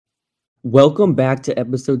Welcome back to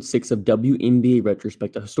episode 6 of WNBA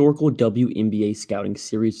Retrospect, a historical WNBA scouting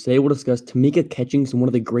series. Today we'll discuss Tamika Catchings, one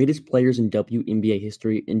of the greatest players in WNBA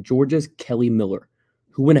history, and Georgia's Kelly Miller,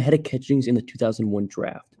 who went ahead of Catchings in the 2001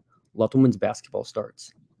 draft. Locked Women's Basketball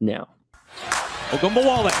starts now.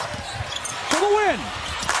 Ogunbowale for the win.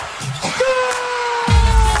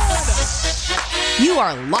 You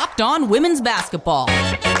are Locked On Women's Basketball,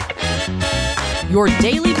 your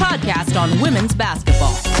daily podcast on women's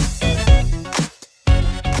basketball.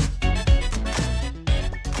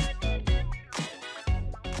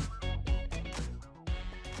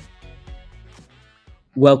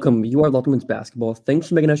 Welcome. You are Locked Women's Basketball. Thanks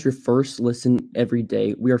for making us your first listen every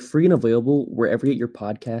day. We are free and available wherever you get your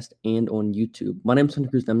podcast and on YouTube. My name is Hunter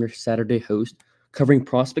Cruz, and I'm your Saturday host, covering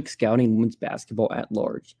prospect scouting and women's basketball at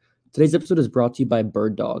large. Today's episode is brought to you by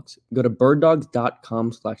Bird Dogs. Go to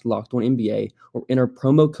birddogs.com/LockedOnNBA or enter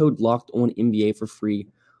promo code LockedOnNBA for free.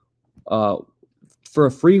 For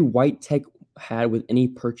a free white tech hat with any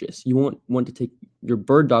purchase. You won't want to take your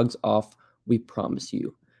Bird Dogs off, we promise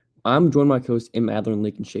you. I'm joined by my co-hosts M. Adler and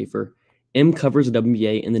Lincoln Schaefer. M covers the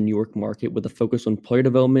WNBA in the New York market with a focus on player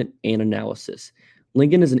development and analysis.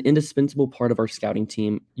 Lincoln is an indispensable part of our scouting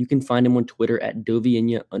team. You can find him on Twitter at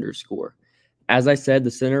Dovinia_. As I said,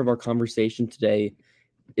 the center of our conversation today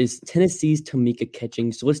is Tennessee's Tamika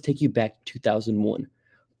Catchings. So let's take you back to 2001.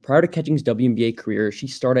 Prior to Catchings' WNBA career, she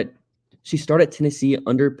started Tennessee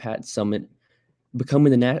under Pat Summitt,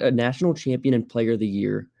 becoming the national champion and player of the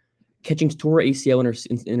year. Catchings tore ACL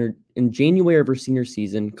in January of her senior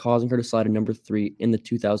season, causing her to slide to number 3 in the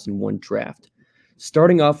 2001 draft.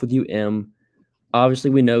 Starting off with you, M, obviously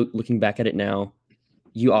we know, looking back at it now,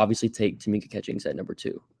 you obviously take Tamika Catchings at number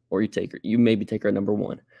 2, or you maybe take her at number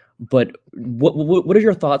 1. But what are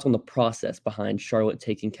your thoughts on the process behind Charlotte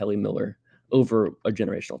taking Kelly Miller over a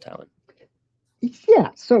generational talent? Yeah,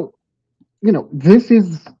 so,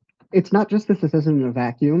 it's not just this isn't in a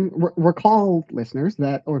vacuum. Recall, listeners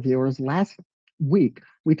or viewers, last week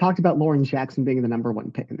we talked about Lauren Jackson being the number 1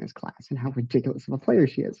 pick in this class and how ridiculous of a player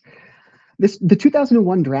she is. The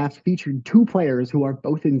 2001 draft featured 2 players who are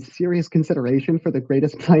both in serious consideration for the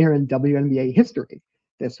greatest player in WNBA history.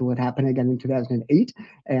 This would happen again in 2008,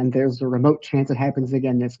 and there's a remote chance it happens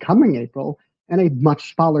again this coming April, and a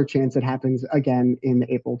much smaller chance it happens again in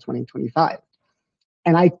April 2025.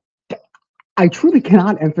 And I truly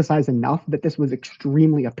cannot emphasize enough that this was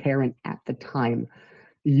extremely apparent at the time.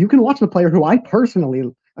 You can watch the player who I personally,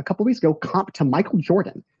 a couple weeks ago, comped to Michael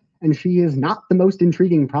Jordan, and she is not the most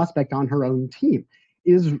intriguing prospect on her own team.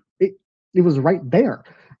 It was right there.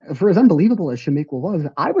 For as unbelievable as Shamika was,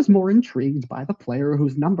 I was more intrigued by the player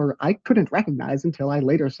whose number I couldn't recognize until I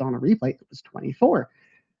later saw on a replay. It was 24.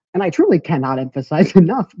 And I truly cannot emphasize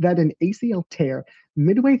enough that an ACL tear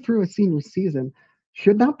midway through a senior season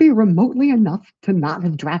should not be remotely enough to not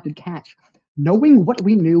have drafted Catch, knowing what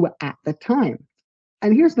we knew at the time.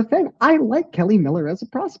 And here's the thing, I like Kelly Miller as a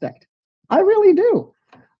prospect. I really do.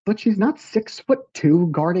 But she's not 6'2",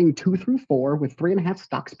 guarding 2 through 4 with 3.5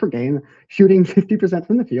 stocks per game, shooting 50%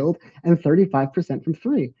 from the field and 35% from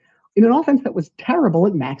 3, in an offense that was terrible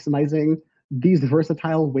at maximizing these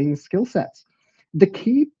versatile wing skill sets. The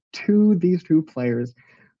key to these 2 players,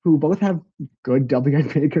 who both have good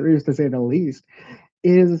WNBA careers to say the least,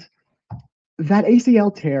 is that ACL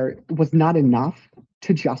tear was not enough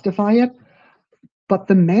to justify it, but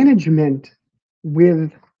the management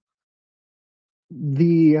with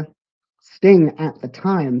the Sting at the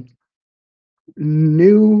time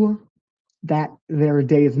knew that their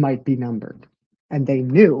days might be numbered, and they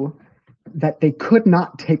knew that they could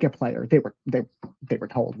not take a player. They were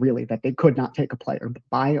told, really, that they could not take a player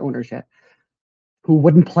by ownership who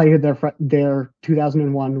wouldn't play their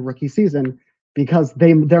 2001 rookie season, because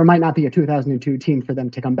there might not be a 2002 team for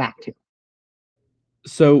them to come back to.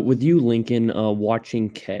 So with you, Lincoln,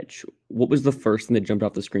 watching Catch, what was the first thing that jumped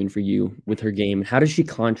off the screen for you with her game? How does she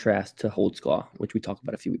contrast to Holdsclaw, which we talked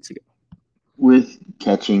about a few weeks ago? With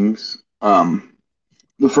Catchings, the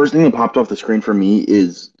first thing that popped off the screen for me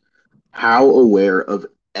is how aware of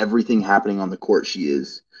everything happening on the court she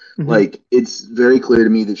is. Mm-hmm. Like, it's very clear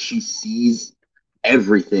to me that she sees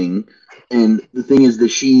everything. And the thing is that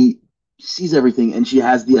she sees everything and she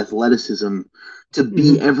has the athleticism to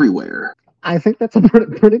be everywhere. I think that's a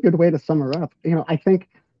pretty good way to sum her up. I think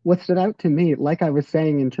what stood out to me, like I was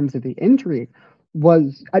saying in terms of the injury,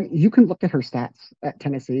 was you can look at her stats at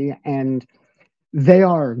Tennessee and they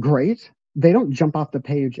are great. They don't jump off the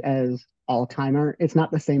page as all-timer. It's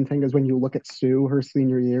not the same thing as when you look at Sue, her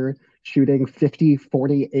senior year, shooting 50,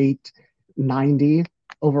 48, 90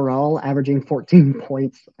 overall, averaging 14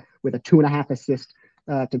 points with a 2.5 assist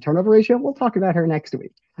to turnover ratio, we'll talk about her next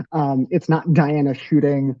week. It's not Diana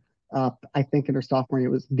shooting up. I think in her sophomore year,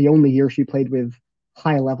 it was the only year she played with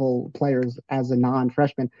high level players as a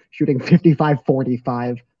non-freshman, shooting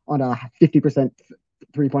 55-45 on a 50%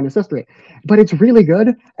 three-point assist rate. But it's really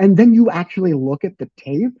good. And then you actually look at the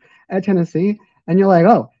tape at Tennessee and you're like,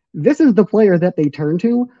 oh, this is the player that they turn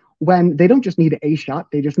to when they don't just need a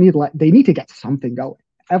shot, they just need to get something going.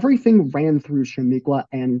 Everything ran through Shamiqua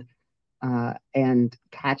and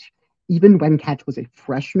Catch, even when Catch was a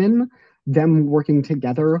freshman, them working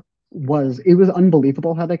together was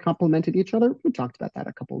unbelievable how they complemented each other. We talked about that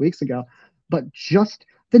a couple of weeks ago, but just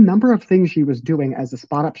the number of things she was doing as a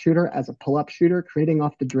spot up shooter, as a pull up shooter, creating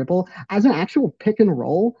off the dribble, as an actual pick and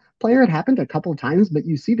roll player, it happened a couple of times, but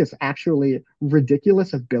you see this actually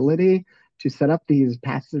ridiculous ability to set up these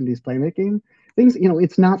passes and these playmaking things.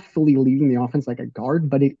 It's not fully leading the offense like a guard,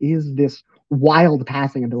 but it is this wild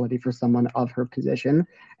passing ability for someone of her position,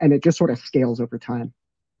 and it just sort of scales over time.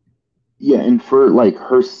 Yeah, and for like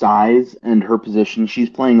her size and her position, she's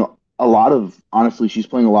playing a lot of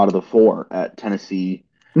the four at Tennessee,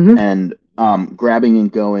 Mm-hmm. and grabbing and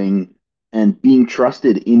going and being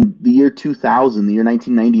trusted in the year 2000, the year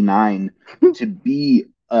 1999, to be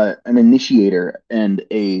an initiator and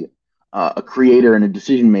a creator and a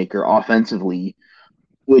decision maker offensively,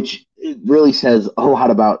 which really says a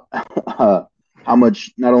lot about how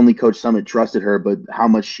much not only Coach Summit trusted her, but how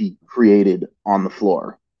much she created on the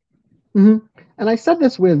floor. Mm-hmm. And I said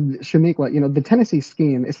this with Shamiqua, the Tennessee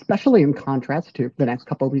scheme, especially in contrast to the next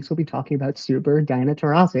couple of weeks, we'll be talking about Suber, Diana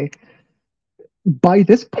Taurasi. By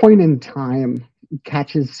this point in time,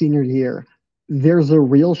 Catch's senior year, there's a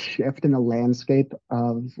real shift in the landscape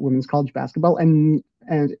of women's college basketball. And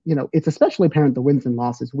it's especially apparent the wins and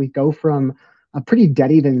losses. We go from a pretty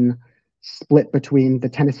dead even split between the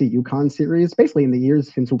Tennessee UConn series, basically in the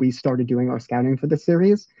years since we started doing our scouting for the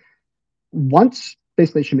series. Once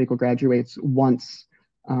basically Shamiqua graduates, once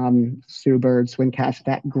Suber, Swin Cash,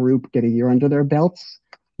 that group get a year under their belts,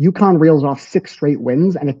 UConn reels off 6 straight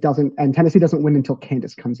wins, and Tennessee doesn't win until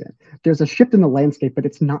Candace comes in. There's a shift in the landscape, but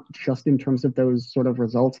it's not just in terms of those sort of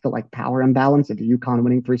results, the like power imbalance of UConn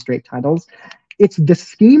winning 3 straight titles. It's the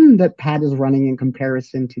scheme that Pat is running in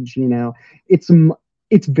comparison to Gino. It's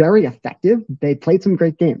very effective. They played some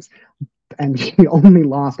great games, and she only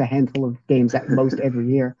lost a handful of games at most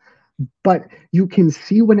every year. But you can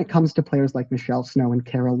see when it comes to players like Michelle Snow and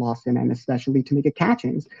Kara Lawson, and especially Tamika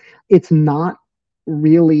Catchings, it's not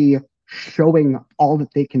really showing all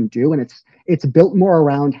that they can do. And it's built more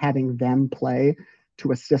around having them play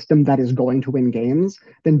to a system that is going to win games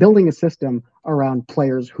than building a system around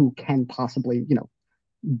players who can possibly,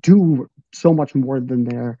 do so much more than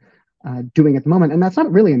they're doing at the moment. And that's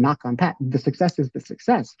not really a knock on Pat. The success is the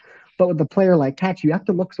success. But with a player like Catch, you have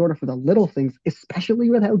to look sort of for the little things, especially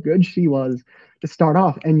with how good she was to start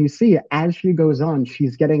off. And you see as she goes on,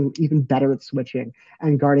 she's getting even better at switching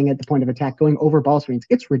and guarding at the point of attack, going over ball screens.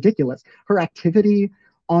 It's ridiculous. Her activity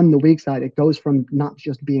on the weak side, it goes from not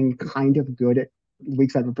just being kind of good at weak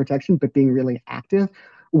side of protection, but being really active.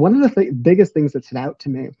 One of the biggest things that stood out to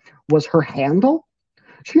me was her handle.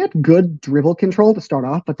 She had good dribble control to start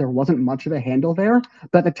off, but there wasn't much of a handle there.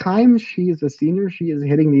 By the time she's a senior, she is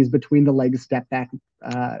hitting these between the legs step back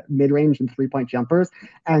mid-range and 3-point jumpers.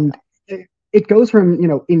 And it goes from,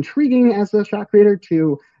 intriguing as a shot creator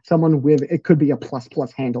to someone with, it could be a plus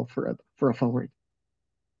handle for a forward.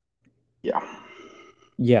 Yeah.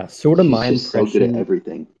 Yeah. Sort of She's my just impression. So good at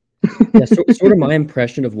everything. Yeah. Sort of my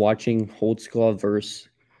impression of watching Holdsclaw versus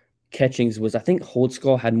Catchings was I think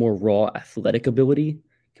Holdsclaw had more raw athletic ability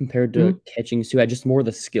compared to Catchings, who had just more of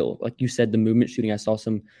the skill. Like you said, the movement shooting, I saw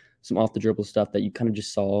some off the dribble stuff that you kind of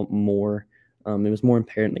just saw more. It was more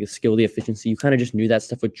apparent, like the skill, the efficiency. You kind of just knew that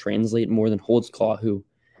stuff would translate more than Holdsclaw, who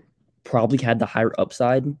probably had the higher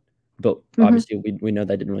upside, but obviously we know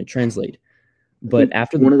that didn't really translate. But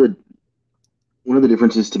after one of the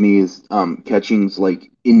differences to me is Catching's like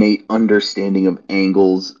innate understanding of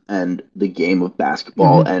angles and the game of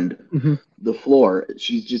basketball and the floor.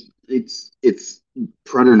 She's just it's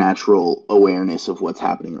preternatural awareness of what's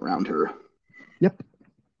happening around her. Yep.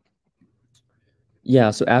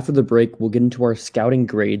 Yeah, so after the break, we'll get into our scouting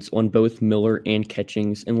grades on both Miller and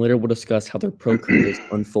Catchings, and later we'll discuss how their pro careers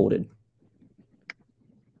unfolded.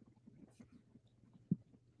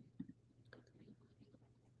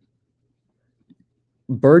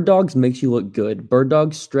 Bird Dogs makes you look good. Bird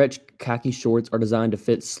Dogs stretch khaki shorts are designed to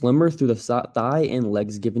fit slimmer through the thigh and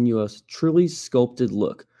legs, giving you a truly sculpted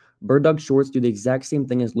look. Bird Dog shorts do the exact same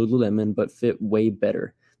thing as Lululemon, but fit way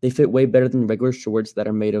better. They fit way better than regular shorts that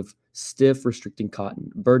are made of stiff, restricting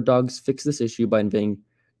cotton. Bird Dogs fix this issue by inventing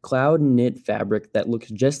cloud knit fabric that looks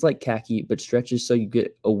just like khaki but stretches so you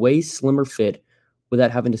get a way slimmer fit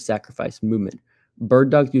without having to sacrifice movement. Bird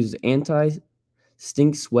Dogs uses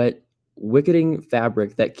anti-stink sweat wicketing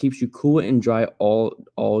fabric that keeps you cool and dry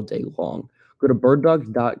all day long. Go to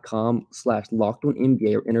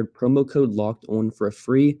birddogs.com/lockedonnba or enter promo code LOCKEDON for a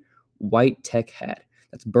free white tech hat.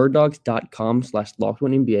 That's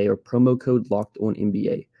birddogs.com/lockedonnba or promo code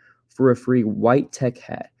LOCKEDONNBA for a free white tech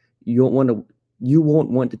hat. You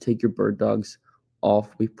won't want to take your bird dogs off,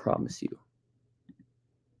 we promise you.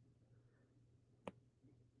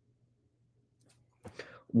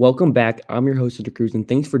 Welcome back. I'm your host, Mr. Cruz, and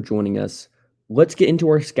thanks for joining us. Let's get into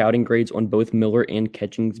our scouting grades on both Miller and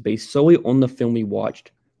Catchings based solely on the film we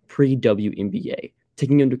watched pre-WNBA,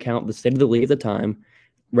 taking into account the state of the league at the time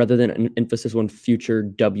rather than an emphasis on future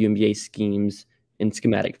WNBA schemes and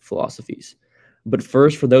schematic philosophies. But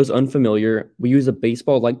first, for those unfamiliar, we use a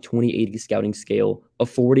baseball-like 20/80 scouting scale. A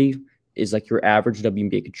 40 is like your average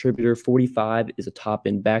WNBA contributor, 45 is a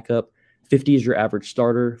top-end backup, 50 is your average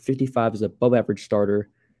starter, 55 is a above-average starter,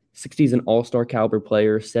 60 is an all-star caliber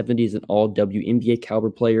player, 70 is an all-WNBA caliber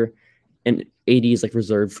player, and 80 is like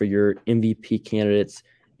reserved for your MVP candidates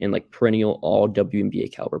and like perennial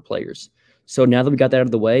all-WNBA caliber players. So now that we got that out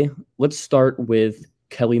of the way, let's start with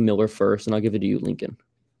Kelly Miller first, and I'll give it to you, Lincoln.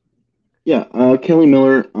 Yeah, Kelly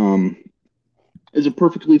Miller is a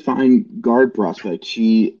perfectly fine guard prospect.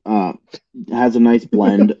 She has a nice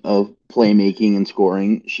blend of playmaking and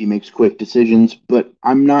scoring. She makes quick decisions, but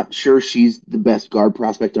I'm not sure she's the best guard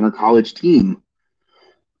prospect on her college team.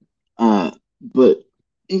 But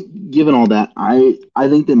given all that, I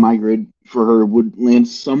think that my grade for her would land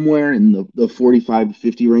somewhere in the 45 to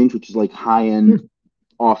 50 range, which is like high end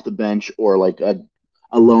off the bench or like a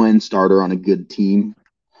low end starter on a good team.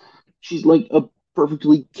 She's like a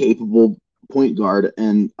perfectly capable point guard,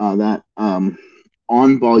 and that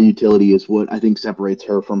on-ball utility is what I think separates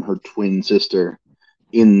her from her twin sister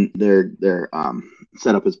in their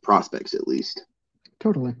setup as prospects, at least.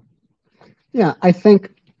 Totally. Yeah, I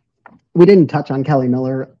think we didn't touch on Kelly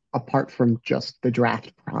Miller apart from just the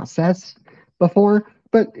draft process before,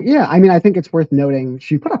 but yeah, I mean, I think it's worth noting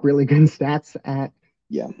she put up really good stats at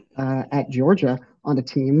Georgia on a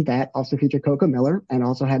team that also featured Coco Miller and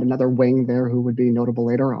also had another wing there who would be notable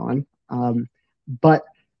later on. But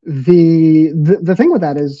the thing with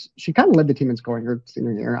that is she kind of led the team in scoring her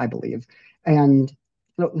senior year, I believe. And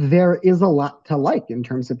there is a lot to like in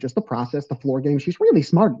terms of just the process, the floor game. She's really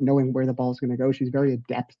smart knowing where the ball is going to go. She's very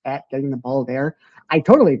adept at getting the ball there. I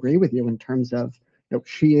totally agree with you in terms of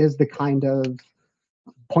she is the kind of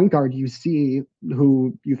point guard you see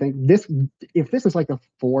who you think if this is like the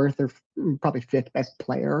fourth or probably fifth best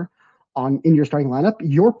player in your starting lineup,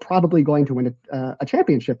 you're probably going to win a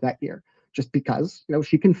championship that year just because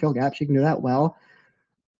she can fill gaps, she can do that well.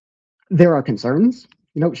 There are concerns.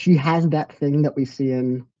 She has that thing that we see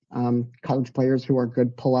in college players who are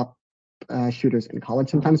good pull-up shooters in college.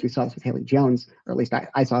 Sometimes we saw this with Haley Jones, or at least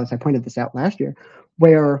I saw this. I pointed this out last year,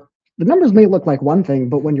 where the numbers may look like one thing,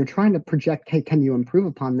 but when you're trying to project, hey, can you improve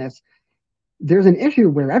upon this? There's an issue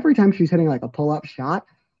where every time she's hitting like a pull-up shot,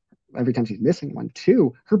 every time she's missing one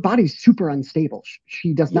too, her body's super unstable.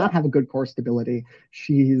 She does not have a good core stability.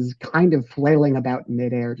 She's kind of flailing about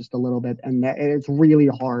midair just a little bit, and it's really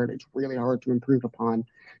hard. It's really hard to improve upon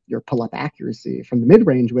your pull-up accuracy from the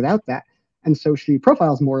mid-range without that. And so she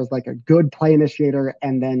profiles more as like a good play initiator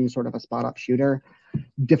and then sort of a spot-up shooter.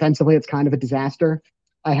 Defensively, it's kind of a disaster.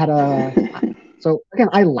 So again,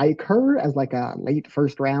 I like her as like a late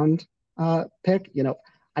first round pick.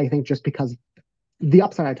 I think just because the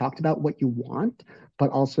upside I talked about, what you want,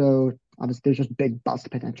 but also obviously there's just big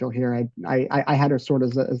bust potential here. I had her sort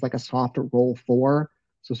of as like a soft roll 4,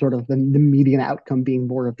 so sort of the median outcome being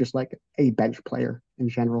more of just like a bench player in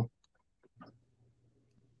general.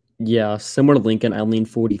 Yeah, similar to Lincoln, I leaned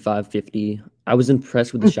 45-50. I was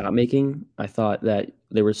impressed with the shot making. I thought that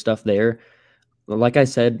there was stuff there. Like I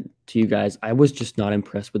said to you guys, I was just not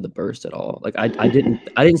impressed with the burst at all. Like I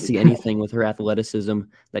didn't see anything with her athleticism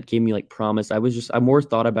that gave me like promise. I more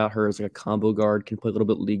thought about her as like a combo guard, can play a little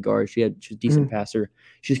bit lead guard. She's a decent passer.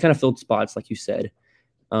 She's kind of filled spots, like you said.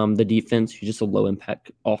 The defense, she's just a low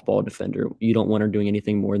impact off ball defender. You don't want her doing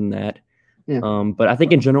anything more than that. Yeah. But I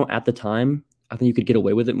think in general at the time, I think you could get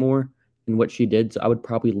away with it more than what she did. So I would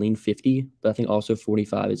probably lean 50, but I think also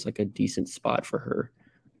 45 is like a decent spot for her.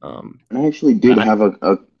 I actually did have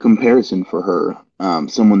a comparison for her.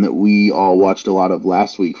 Someone that we all watched a lot of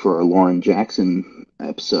last week for our Lauren Jackson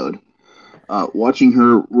episode. Watching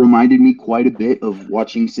her reminded me quite a bit of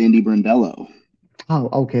watching Sandy Brandello. Oh,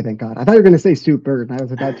 okay, thank God. I thought you were going to say Sue Bird, and I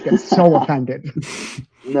was about to get so offended.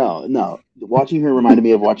 No. Watching her reminded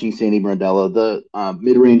me of watching Sandy Brondello. The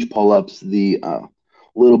mid-range pull-ups, the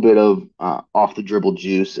little bit of off the dribble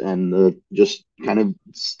juice, and the just kind of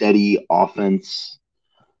steady offense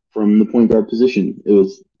from the point guard position. It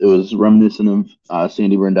was reminiscent of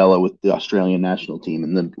Sandy Brondello with the Australian national team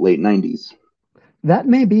in the late '90s. That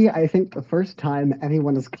may be, I think, the first time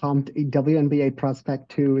anyone has comped a WNBA prospect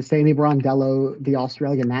to Sandy Brondello, the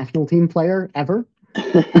Australian national team player, ever.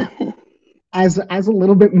 As a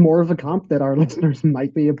little bit more of a comp that our listeners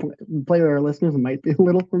might be a player our listeners might be a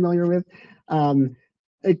little familiar with.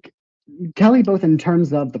 Like, Kelly, both in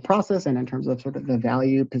terms of the process and in terms of sort of the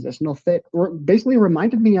value positional fit, basically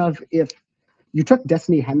reminded me of if you took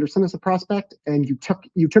Destiny Henderson as a prospect and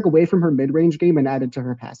you took away from her mid-range game and added to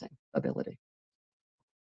her passing ability.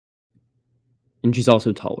 And she's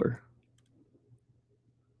also taller.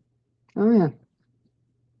 Oh yeah.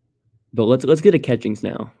 But let's get to catchings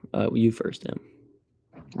now. You first, Tim.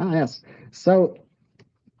 Ah yes. So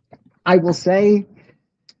I will say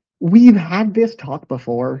we've had this talk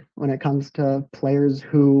before when it comes to players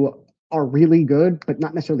who are really good but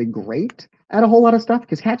not necessarily great at a whole lot of stuff.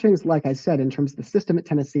 Because catchings, like I said, in terms of the system at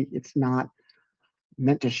Tennessee, it's not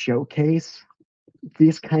meant to showcase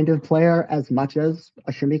this kind of player as much as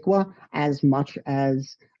a Shaniqua, as much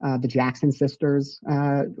as the Jackson sisters,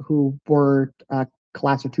 who were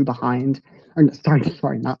class or two behind, or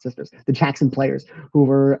sorry, not sisters, the Jackson players who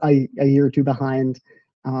were a year or two behind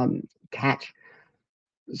Catch.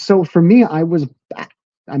 So for me, I was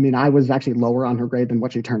actually lower on her grade than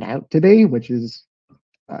what she turned out to be, which is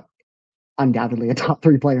undoubtedly a top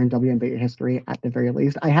 3 player in WNBA history at the very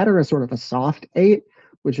least. I had her as sort of a soft 8,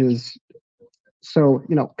 which is so,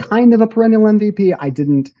 kind of a perennial MVP. I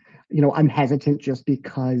didn't, I'm hesitant just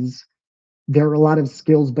because there are a lot of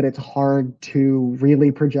skills, but it's hard to really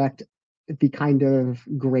project the kind of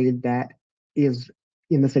grade that is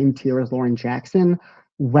in the same tier as Lauren Jackson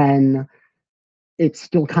when it's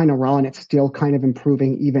still kind of raw and it's still kind of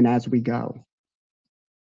improving even as we go.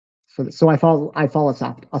 So I fall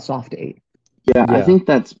a soft 8. Yeah, I think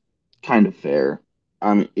that's kind of fair.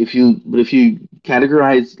 If you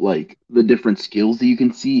categorize like the different skills that you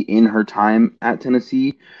can see in her time at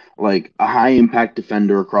Tennessee, like a high impact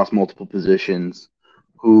defender across multiple positions,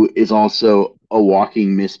 who is also a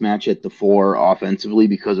walking mismatch at the 4 offensively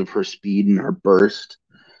because of her speed and her burst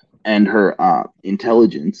and her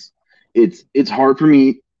intelligence. It's hard for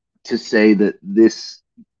me to say that this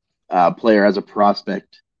player as a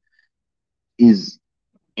prospect is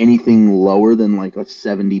anything lower than like a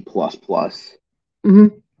 70 plus plus.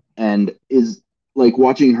 Mm-hmm. And is like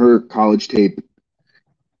watching her college tape,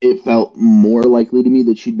 it felt more likely to me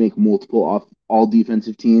that she'd make multiple off all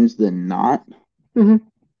defensive teams than not. Mm-hmm.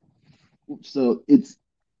 So it's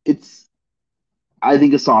I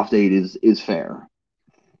think a soft 8 is fair.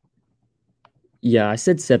 Yeah, I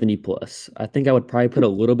said 70 plus. I think I would probably put a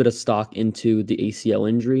little bit of stock into the ACL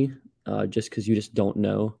injury, just because you just don't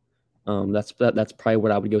know. That's probably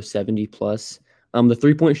what I would go 70 plus. The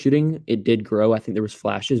 3-point shooting, it did grow. I think there was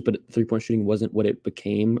flashes, but 3-point shooting wasn't what it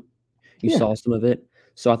became. You saw some of it.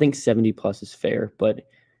 So I think 70 plus is fair. But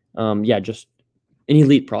yeah, just an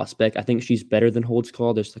elite prospect. I think she's better than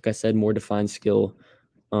Holdsclaw. There's, like I said, more defined skill.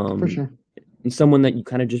 For sure. And someone that you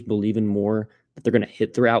kind of just believe in more, that they're going to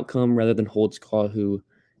hit their outcome rather than Holdsclaw, who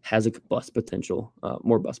has a bust potential,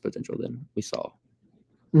 more bust potential than we saw.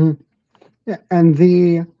 Mm-hmm. Yeah, and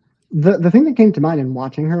the thing that came to mind in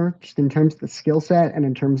watching her, just in terms of the skill set and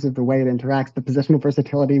in terms of the way it interacts, the positional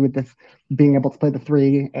versatility with this being able to play the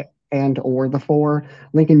 3 and or the 4.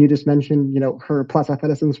 Lincoln, you just mentioned, her plus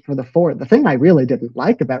athleticism for the 4. The thing I really didn't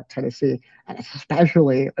like about Tennessee, and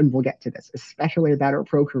especially, and we'll get to this, especially about her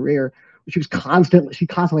pro career, she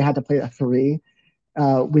constantly had to play the 3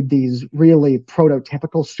 with these really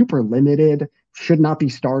prototypical, super limited, should not be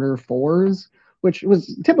starter 4s, which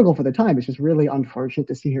was typical for the time. It's just really unfortunate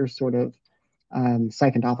to see her sort of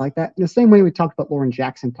siphoned off like that. In the same way we talked about Lauren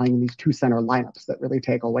Jackson playing in these 2 center lineups that really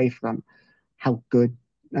take away from how good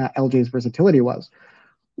LJ's versatility was.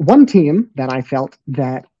 One team that I felt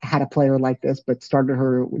that had a player like this, but started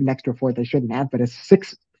her next to a 4 they shouldn't have, but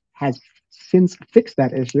has since fixed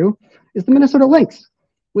that issue, is the Minnesota Lynx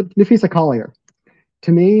with Nafisa Collier.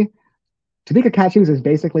 To me, Tamika Catchings is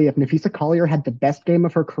basically if Nafisa Collier had the best game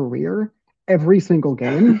of her career every single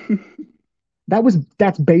game.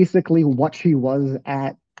 That's basically what she was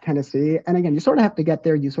at Tennessee. And again, you sort of have to get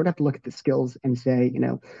there. You sort of have to look at the skills and say,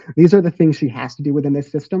 these are the things she has to do within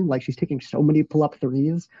this system. Like she's taking so many pull-up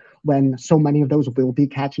 3s when so many of those will be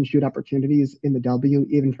catch and shoot opportunities in the W,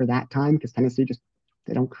 even for that time, because Tennessee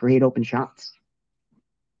they don't create open shots.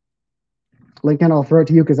 Lincoln, I'll throw it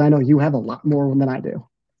to you because I know you have a lot more than I do.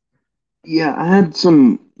 Yeah, I had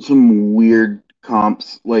some weird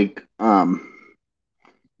comps. Like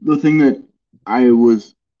the thing that I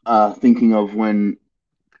was thinking of when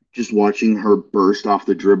just watching her burst off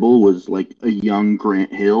the dribble was like a young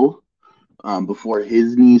Grant Hill before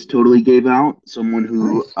his knees totally gave out. Someone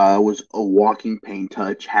who Nice. was a walking paint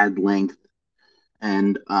touch, had length,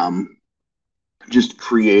 and just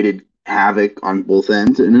created havoc on both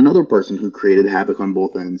ends. And another person who created havoc on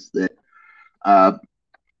both ends that uh,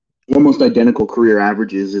 almost identical career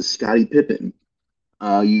averages is Scottie Pippen.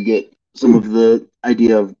 You get some Hmm. of the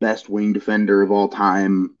idea of best wing defender of all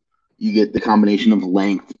time. You get the combination of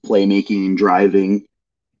length, playmaking, and driving.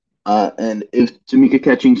 And if Tamika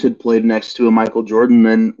Catchings had played next to a Michael Jordan,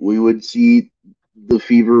 then we would see the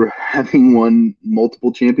Fever having won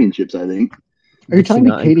multiple championships, I think. Are you But she telling me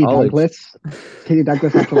not in Katie college. Douglas? Katie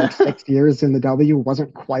Douglas, after like 6 years in the W,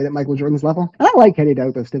 wasn't quite at Michael Jordan's level. And I like Katie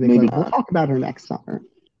Douglas, to be Maybe clear. We'll not. talk about her next summer.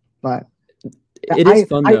 But It is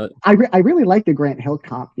fun though. I really like the Grant Hill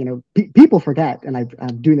comp. You know, people forget, and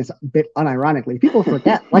I'm doing this a bit unironically. People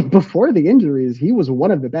forget, like before the injuries, he was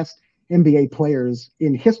one of the best NBA players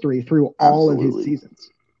in history through all of his Absolutely. seasons.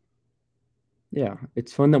 Yeah,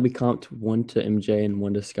 it's fun that we comped one to MJ and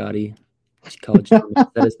one to Scotty. College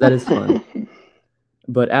teammates. That is fun.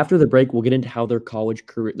 But after the break, we'll get into how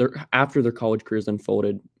after their college careers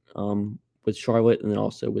unfolded, with Charlotte and then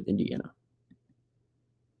also with Indiana.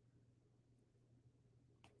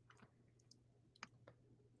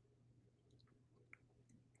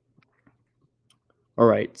 All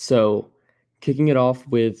right, so kicking it off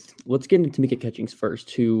with let's get into Tamika Catchings first,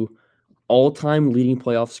 who all-time leading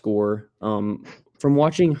playoff scorer. From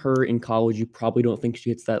watching her in college, you probably don't think she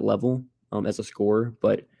hits that level as a scorer,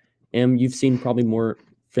 but you've seen probably more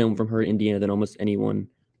film from her in Indiana than almost anyone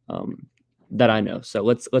um, that I know. So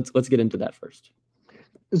let's get into that first.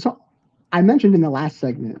 So I mentioned in the last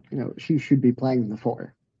segment, you know, she should be playing the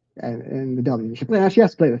four and the W. She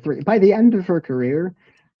has to play the three. By the end of her career,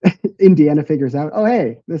 Indiana figures out, oh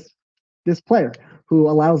hey, this player who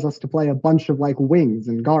allows us to play a bunch of like wings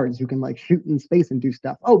and guards who can like shoot in space and do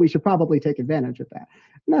stuff. Oh, we should probably take advantage of that.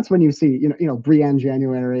 And that's when you see, Brianne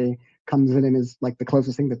January comes in and is like the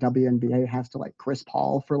closest thing the WNBA has to like Chris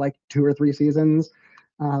Paul for like 2 or 3 seasons.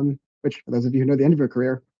 Which for those of you who know the end of her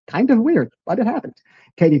career, kind of weird, but it happened.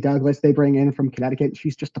 Katie Douglas, they bring in from Connecticut.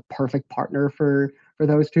 She's just the perfect partner for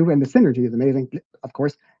those two, and the synergy is amazing. Of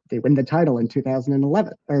course, they win the title in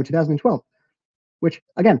 2011 or 2012, which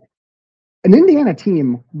again, an Indiana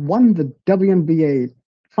team won the WNBA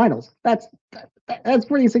finals. That's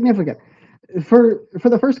pretty significant for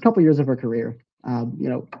the first couple years of her career.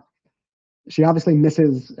 She obviously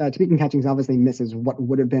misses. Tamika Catchings obviously misses what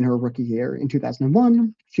would have been her rookie year in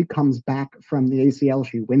 2001. She comes back from the ACL.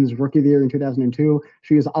 She wins rookie of the year in 2002.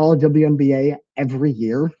 She is all WNBA every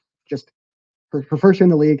year. Just her first year in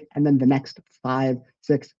the league, and then the next 5,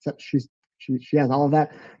 6, she has all of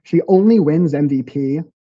that. She only wins MVP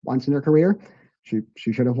once in her career. She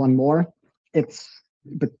should have won more.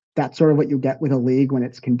 But that's sort of what you get with a league when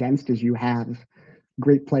it's condensed, is you have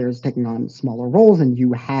great players taking on smaller roles, and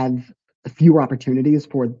you have fewer opportunities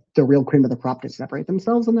for the real cream of the crop to separate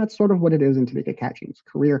themselves. And that's sort of what it is in Tamika Catchings'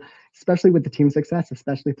 career, especially with the team success,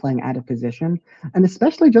 especially playing out of position, and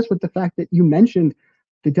especially just with the fact that you mentioned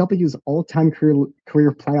the W's all-time career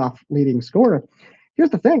playoff leading scorer.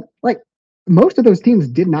 Here's the thing, like most of those teams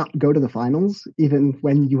did not go to the finals, even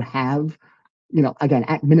when you have, again,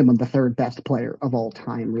 at minimum, the third best player of all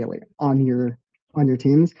time, really, on your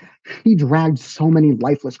teams. He dragged so many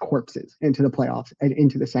lifeless corpses into the playoffs and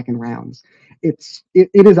into the second rounds. It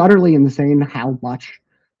is utterly insane how much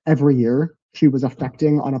every year she was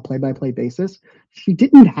affecting on a play-by-play basis. She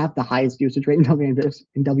didn't have the highest usage rate in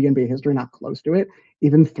WNBA history, not close to it,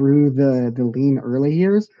 even through the lean early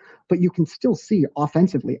years. But you can still see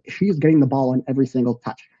offensively, she is getting the ball on every single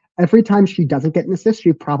touch. Every time she doesn't get an assist,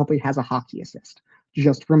 she probably has a hockey assist,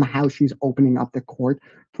 just from how she's opening up the court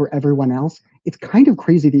for everyone else. It's kind of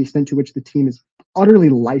crazy the extent to which the team is utterly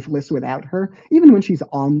lifeless without her. Even when she's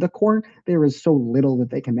on the court, there is so little that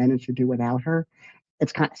they can manage to do without her.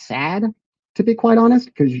 It's kind of sad, to be quite honest,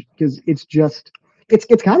 because it's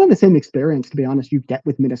kind of the same experience, to be honest, you get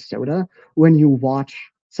with Minnesota when you watch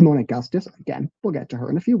Simone Augustus. Again, we'll get to her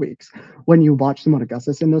in a few weeks. When you watch Simone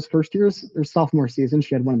Augustus in those first years, her sophomore season,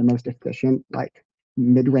 she had one of the most efficient, like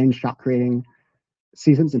mid-range shot creating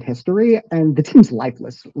seasons in history, and the team's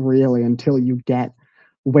lifeless really until you get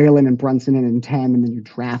Whalen and Brunson in 10, and then you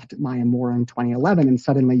draft Maya Moore in 2011, and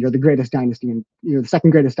suddenly you're the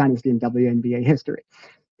second greatest dynasty in WNBA history.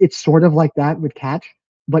 It's sort of like that with Catch.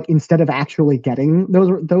 but instead of actually getting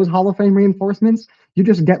those Hall of Fame reinforcements, you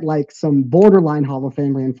just get like some borderline Hall of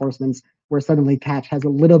Fame reinforcements where suddenly Catch has a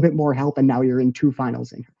little bit more help, and now you're in 2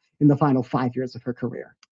 finals in the final 5 years of her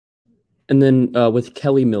career. And then with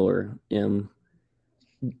Kelly Miller,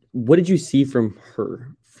 what did you see from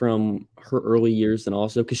her early years, and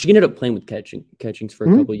also because she ended up playing with Catchings for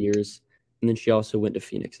a couple of years, and then she also went to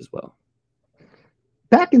Phoenix as well.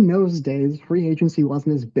 Back in those days, free agency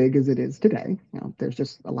wasn't as big as it is today. There's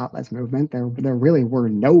just a lot less movement. There really were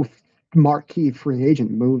no marquee free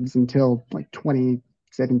agent moves until like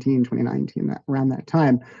 2017, 2019, around that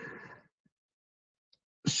time.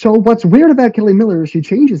 So what's weird about Kelly Miller is she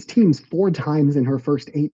changes teams 4 times in her first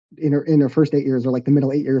 8 years, or like the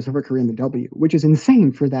middle 8 years of her career in the W, which is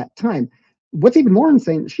insane for that time. What's even more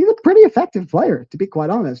insane, she's a pretty effective player, to be quite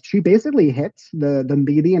honest. She basically hits the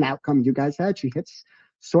median outcome you guys had. She hits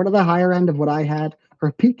sort of the higher end of what I had.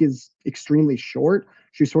 Her peak is extremely short.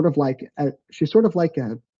 She's sort of like a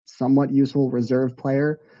somewhat useful reserve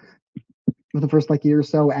player for the first year or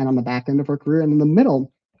so, and on the back end of her career, and in the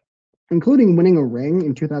middle, including winning a ring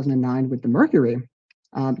in 2009 with the Mercury.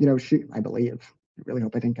 I believe, I really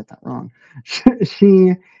hope I didn't get that wrong.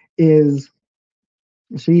 She is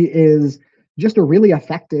just a really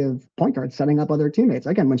effective point guard setting up other teammates.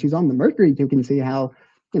 Again, when she's on the Mercury, you can see how,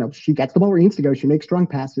 she gets the ball where it needs to go. She makes strong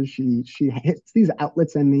passes. She hits these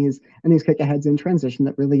outlets and these kick aheads in transition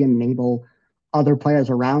that really enable other players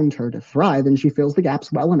around her to thrive. And she fills the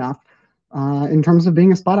gaps well enough in terms of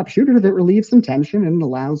being a spot up shooter that relieves some tension and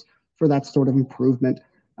allows for that sort of improvement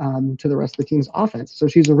to the rest of the team's offense. So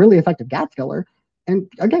she's a really effective gap filler. And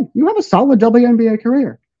again, you have a solid WNBA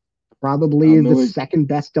career. Probably the second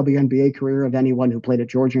best WNBA career of anyone who played at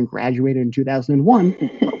Georgia and graduated in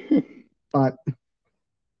 2001. But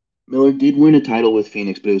Miller did win a title with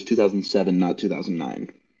Phoenix, but it was 2007, not 2009.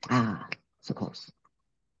 So close.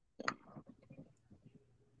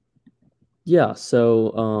 Yeah,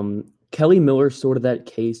 so Kelly Miller's sort of that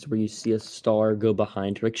case where you see a star go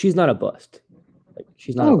behind her. Like, she's not a bust.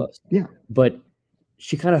 She's not a bust. Yeah. But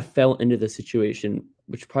she kind of fell into the situation,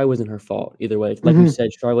 which probably wasn't her fault either way. Like you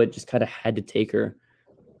said, Charlotte just kind of had to take her,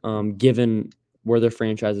 given where their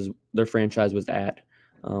franchise was at.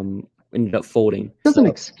 Ended up folding. Doesn't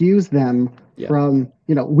excuse them from,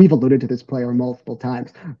 we've alluded to this player multiple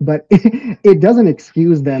times, but it doesn't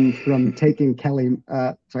excuse them from taking it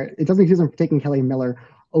doesn't excuse them from taking Kelly Miller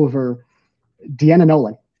over Deanna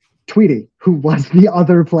Nolan, Tweety, who was the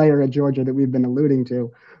other player at Georgia that we've been alluding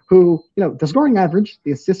to, who, the scoring average,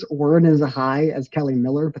 the assists weren't as high as Kelly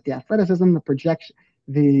Miller, but the athleticism, the projection,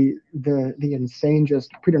 the insane,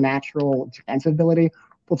 just preternatural defensive ability.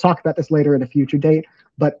 We'll talk about this later at a future date,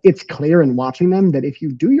 but it's clear in watching them that if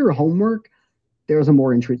you do your homework, there's a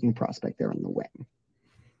more intriguing prospect there in the wing.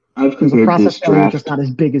 There's a process draft just not as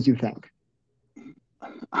big as you think.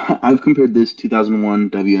 I've compared this 2001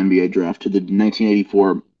 WNBA draft to the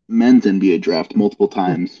 1984 men's NBA draft multiple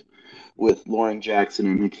times, with Lauren Jackson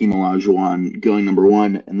and Hakeem Olajuwon going number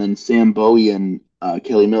 1, and then Sam Bowie and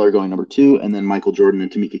Kelly Miller going number 2, and then Michael Jordan and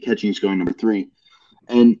Tamika Catchings going number 3.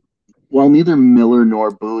 And while neither Miller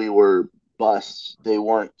nor Bowie were busts, they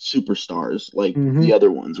weren't superstars like the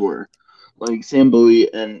other ones were. Like Sam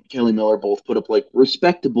Bowie and Kelly Miller both put up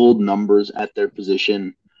respectable numbers at their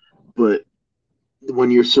position, but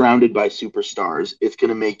when you're surrounded by superstars, it's going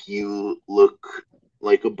to make you look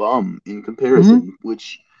like a bum in comparison,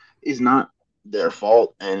 which is not their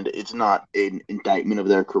fault, and it's not an indictment of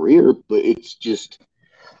their career, but it's just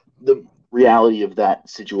the reality of that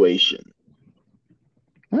situation.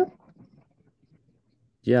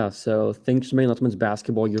 Yeah, so thanks for making Lots of Women's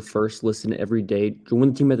Basketball your first listen every day.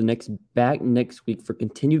 Join the team back next week for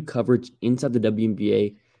continued coverage inside the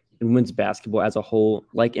WNBA and women's basketball as a whole.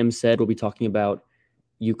 Like Em said, we'll be talking about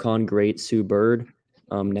UConn great Sue Bird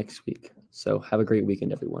next week. So have a great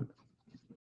weekend, everyone.